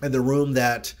 And the room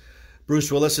that Bruce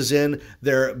Willis is in,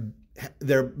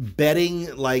 they're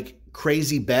betting like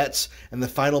crazy bets, and the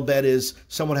final bet is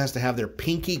someone has to have their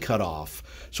pinky cut off.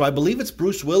 So I believe it's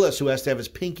Bruce Willis who has to have his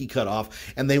pinky cut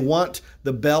off, and they want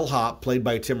the bellhop, played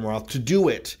by Tim Roth, to do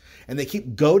it. And they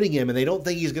keep goading him, and they don't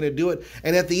think he's going to do it.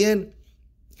 And at the end,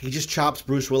 he just chops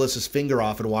Bruce Willis's finger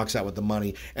off and walks out with the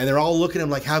money. And they're all looking at him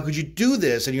like, how could you do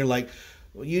this? And you're like,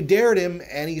 well, you dared him,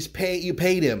 and you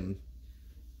paid him.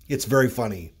 It's very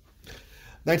funny.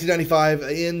 1995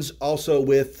 ends also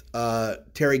with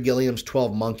Terry Gilliam's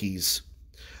 12 Monkeys.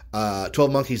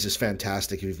 12 Monkeys is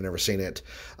fantastic if you've never seen it.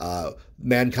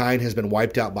 Mankind has been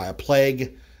wiped out by a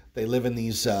plague. They live in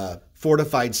these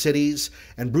fortified cities,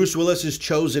 and Bruce Willis is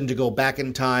chosen to go back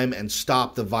in time and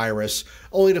stop the virus,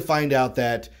 only to find out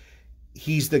that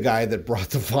he's the guy that brought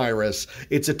the virus.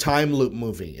 It's a time loop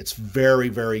movie. It's very,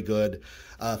 very good.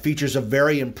 Features a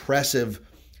very impressive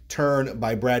turn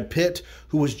by Brad Pitt,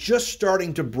 who was just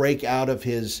starting to break out of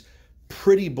his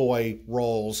pretty boy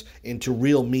roles into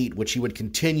real meat, which he would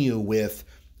continue with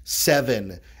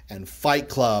Seven and Fight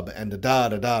Club and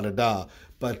da-da-da-da-da.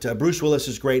 But Bruce Willis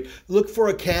is great. Look for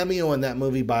a cameo in that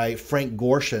movie by Frank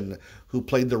Gorshin, who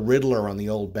played the Riddler on the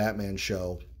old Batman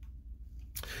show.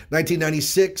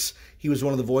 1996, he was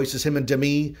one of the voices. Him and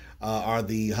Demi are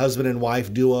the husband and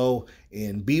wife duo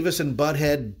in Beavis and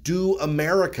Butthead Do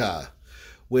America,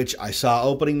 which I saw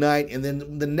opening night, and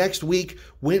then the next week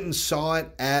went and saw it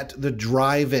at the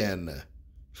drive-in.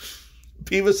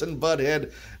 Beavis and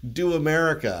Butthead Do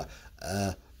America.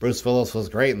 Bruce Willis was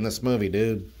great in this movie,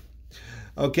 dude.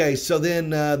 Okay, so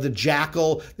then The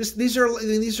Jackal. These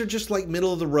are just like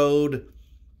middle-of-the-road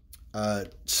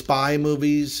spy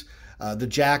movies. The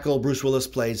Jackal, Bruce Willis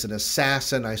plays an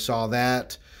assassin. I saw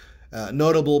that.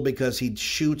 Notable because he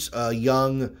shoots a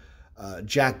young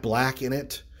Jack Black in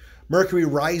it. Mercury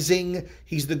Rising,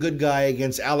 he's the good guy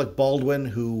against Alec Baldwin,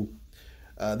 who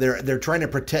they're trying to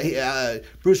protect.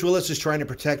 Bruce Willis is trying to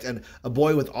protect a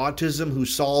boy with autism who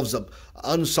solves an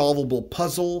unsolvable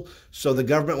puzzle. So the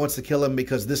government wants to kill him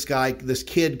because this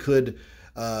kid could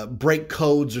break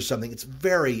codes or something.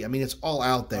 It's all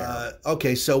out there.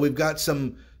 Okay, so we've got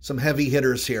some heavy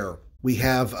hitters here. We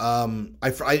have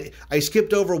I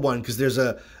skipped over one because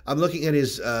I'm looking at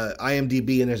his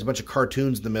IMDb, and there's a bunch of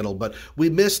cartoons in the middle, but we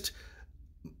missed,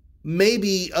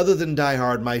 maybe other than Die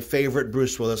Hard, my favorite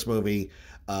Bruce Willis movie,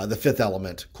 The Fifth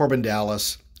Element, Corbin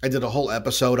Dallas. I did a whole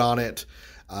episode on it.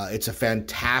 It's a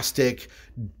fantastic,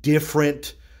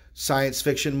 different science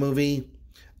fiction movie.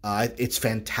 It's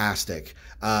fantastic.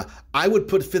 I would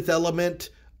put Fifth Element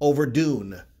over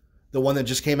Dune, the one that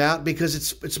just came out, because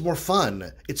it's more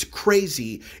fun. It's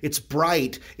crazy. It's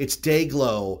bright. It's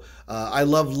Dayglow. I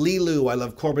love Lilu. I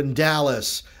love Corbin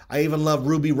Dallas. I even love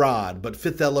Ruby Rod. But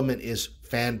Fifth Element is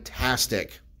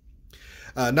fantastic.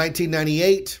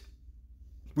 1998,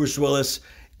 Bruce Willis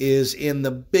is in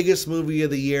the biggest movie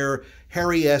of the year,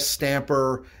 Harry S.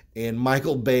 Stamper in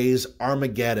Michael Bay's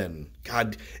Armageddon.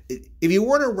 God, if you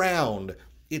weren't around,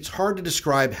 it's hard to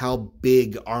describe how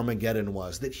big Armageddon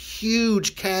was. That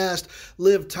huge cast: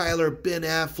 Liv Tyler, Ben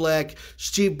Affleck,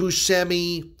 Steve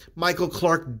Buscemi, Michael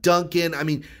Clark Duncan,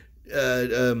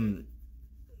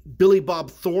 Billy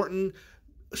Bob Thornton.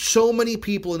 So many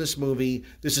people in this movie.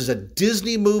 This is a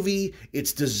Disney movie.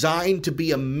 It's designed to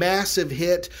be a massive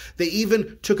hit. They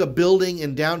even took a building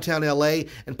in downtown LA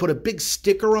and put a big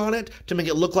sticker on it to make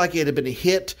it look like it had been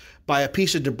hit by a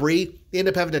piece of debris. They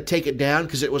ended up having to take it down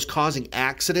because it was causing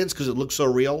accidents because it looked so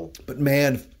real. But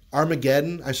man,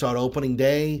 Armageddon, I saw it opening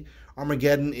day.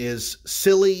 Armageddon is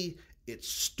silly, it's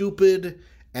stupid,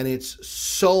 and it's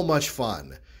so much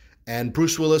fun. And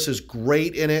Bruce Willis is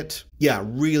great in it. Yeah,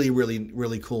 really, really,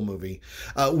 really cool movie.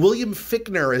 William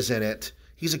Fichtner is in it.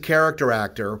 He's a character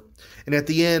actor. And at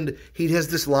the end, he has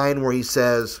this line where he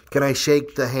says, "Can I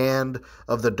shake the hand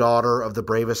of the daughter of the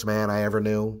bravest man I ever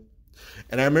knew?"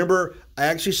 And I remember I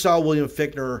actually saw William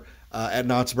Fichtner at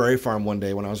Knott's Berry Farm one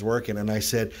day when I was working, and I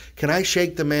said, "Can I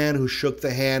shake the man who shook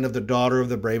the hand of the daughter of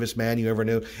the bravest man you ever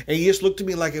knew?" And he just looked at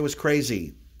me like I was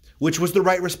crazy, which was the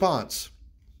right response.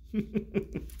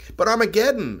 But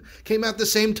Armageddon came out the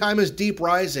same time as Deep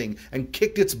Rising and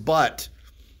kicked its butt.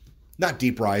 Not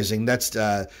Deep Rising. That's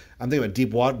I'm thinking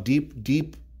about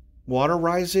Deep Water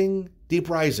Rising. Deep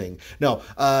Rising. No,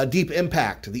 Deep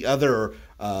Impact, the other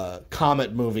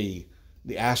comet movie,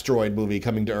 the asteroid movie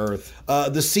coming to Earth.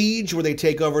 The Siege, where they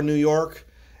take over New York,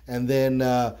 and then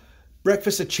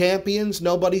Breakfast of Champions.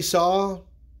 Nobody saw.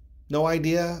 No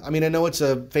idea. I mean, I know it's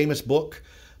a famous book.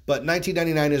 But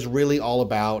 1999 is really all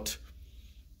about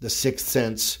The Sixth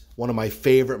Sense, one of my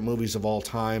favorite movies of all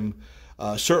time.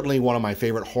 Certainly one of my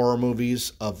favorite horror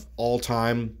movies of all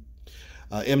time.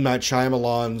 M. Night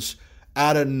Shyamalan's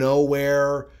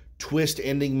out-of-nowhere twist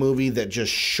ending movie that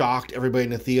just shocked everybody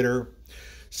in the theater.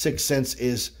 Sixth Sense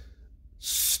is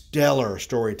stellar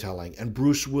storytelling, and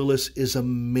Bruce Willis is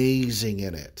amazing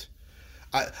in it.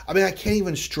 I mean, I can't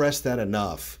even stress that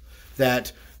enough,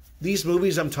 that these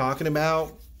movies I'm talking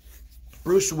about,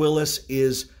 Bruce Willis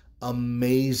is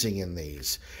amazing in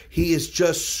these. He is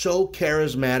just so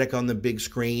charismatic on the big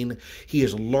screen. He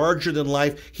is larger than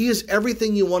life. He is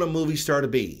everything you want a movie star to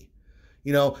be.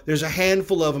 You know, there's a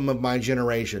handful of them of my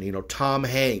generation. You know, Tom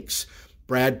Hanks,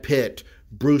 Brad Pitt,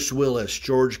 Bruce Willis,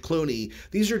 George Clooney.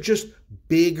 These are just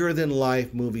bigger than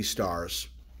life movie stars.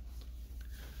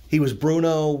 He was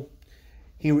Bruno.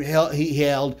 He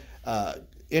held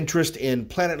interest in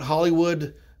Planet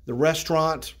Hollywood, the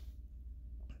restaurant.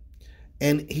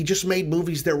 And he just made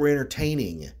movies that were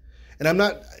entertaining. And I'm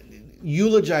not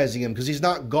eulogizing him because he's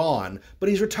not gone, but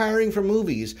he's retiring from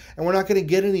movies, and we're not going to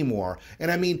get any more.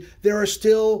 And I mean, there are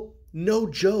still, no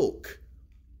joke,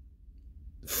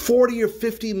 40 or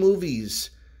 50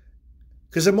 movies,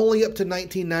 because I'm only up to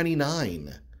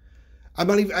 1999. I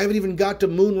haven't even got to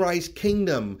Moonrise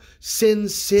Kingdom, Sin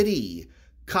City,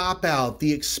 Cop Out,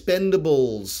 The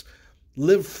Expendables,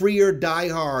 Live Free or Die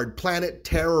Hard, Planet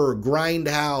Terror,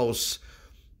 Grindhouse.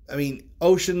 I mean,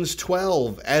 Ocean's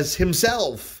 12 as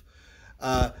himself.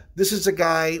 This is a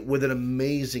guy with an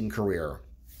amazing career.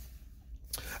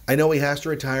 I know he has to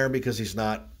retire because he's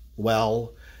not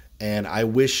well, and I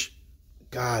wish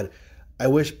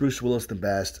Bruce Willis the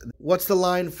best. What's the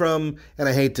line from, and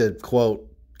I hate to quote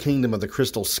Kingdom of the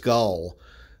Crystal Skull,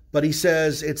 but he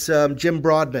says, it's Jim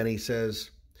Broadbent, he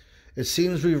says, "It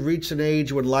seems we've reached an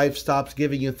age when life stops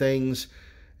giving you things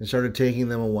and started taking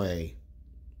them away."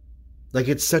 Like,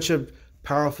 it's such a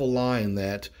powerful line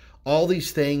that all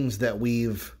these things that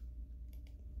we've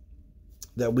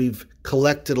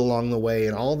collected along the way,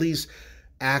 and all these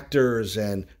actors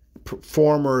and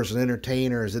performers and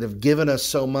entertainers that have given us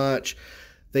so much,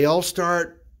 they all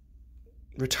start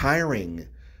retiring.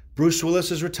 Bruce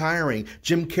Willis is retiring.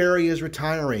 Jim Carrey is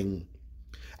retiring.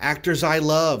 Actors I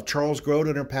love, Charles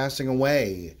Grodin, are passing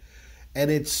away.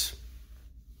 And it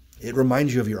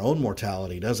reminds you of your own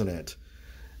mortality, doesn't it?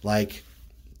 Like,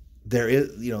 there is,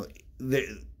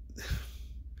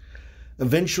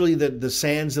 eventually the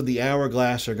sands of the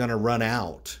hourglass are going to run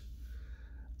out.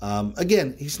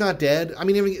 Again, he's not dead. I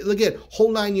mean, look at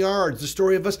Whole Nine Yards, The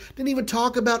Story of Us. Didn't even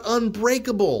talk about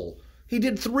Unbreakable. He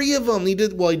did 3 of them. He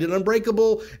did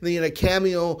Unbreakable, and then he had a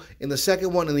cameo in the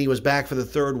second one, and he was back for the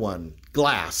third one,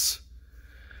 Glass.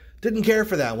 Didn't care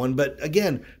for that one, but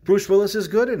again, Bruce Willis is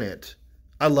good in it.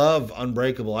 I love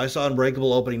Unbreakable. I saw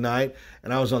Unbreakable opening night,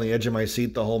 and I was on the edge of my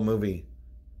seat the whole movie.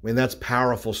 I mean, that's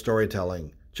powerful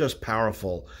storytelling. Just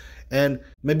powerful. And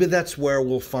maybe that's where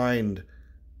we'll find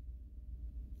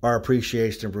our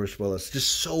appreciation of Bruce Willis.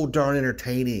 Just so darn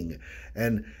entertaining.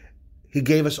 And he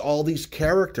gave us all these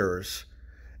characters.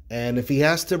 And if he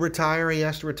has to retire, he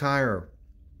has to retire.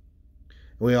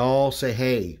 And we all say,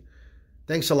 hey,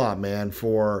 thanks a lot, man,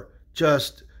 for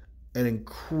just an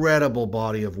incredible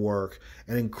body of work,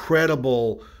 an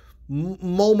incredible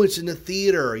moments in the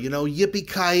theater,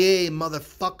 yippee-ki-yay,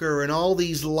 motherfucker, and all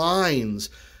these lines,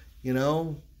 I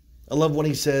love when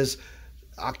he says,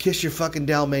 "I'll kiss your fucking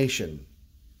Dalmatian."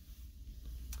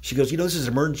 She goes, this is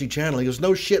Emergency Channel. He goes,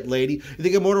 "No shit, lady. You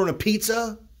think I'm ordering a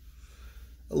pizza?"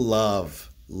 Love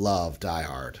Die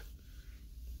Hard.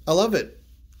 I love it.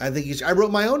 I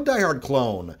wrote my own Die Hard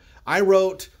clone. I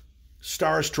wrote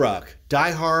Starstruck,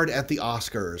 Die Hard at the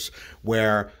Oscars,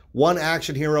 where one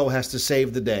action hero has to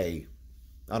save the day.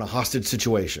 on a hostage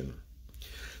situation.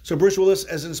 So Bruce Willis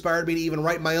has inspired me to even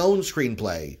write my own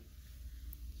screenplay.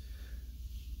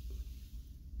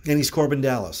 And he's Corbin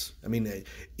Dallas. I mean,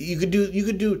 you could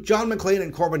do John McClane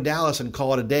and Corbin Dallas and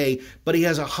call it a day, but he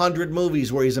has 100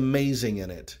 movies where he's amazing in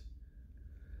it.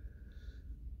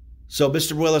 So,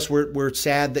 Mr. Willis, we're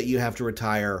sad that you have to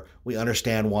retire. We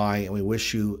understand why, and we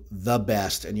wish you the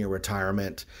best in your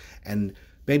retirement. And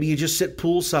maybe you just sit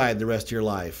poolside the rest of your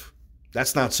life.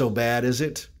 That's not so bad, is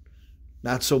it?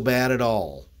 Not so bad at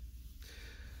all.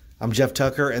 I'm Jeff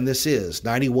Tucker, and this is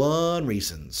 91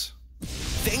 Reasons.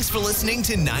 Thanks for listening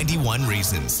to 91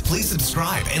 Reasons. Please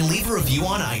subscribe and leave a review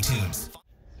on iTunes.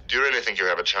 Do you really think you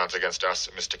have a chance against us,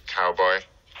 Mr. Cowboy?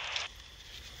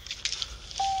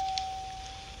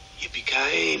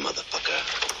 Yippee-ki-yay, motherfucker.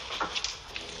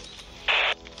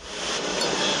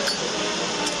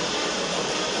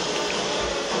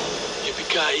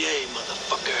 Yippee-ki-yay,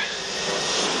 motherfucker.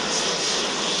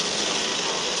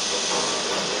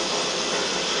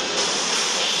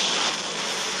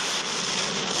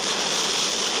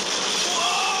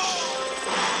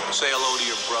 Say hello to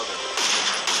your brother.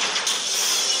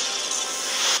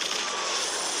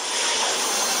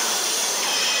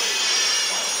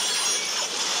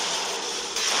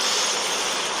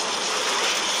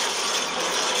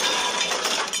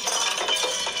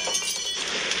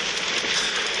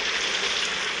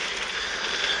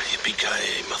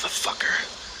 Yippee-ki-yay, motherfucker.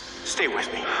 Stay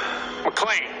with me.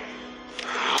 McClane.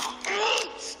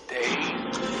 Stay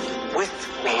with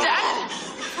me. Dad!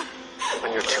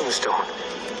 On your tombstone,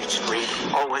 it's read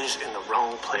always in the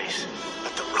wrong place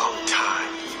at the wrong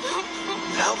time.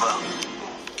 How about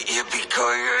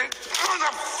yippee-ki-yay,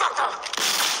 motherfucker?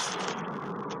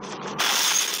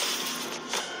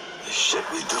 The shit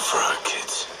we do for our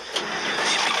kids.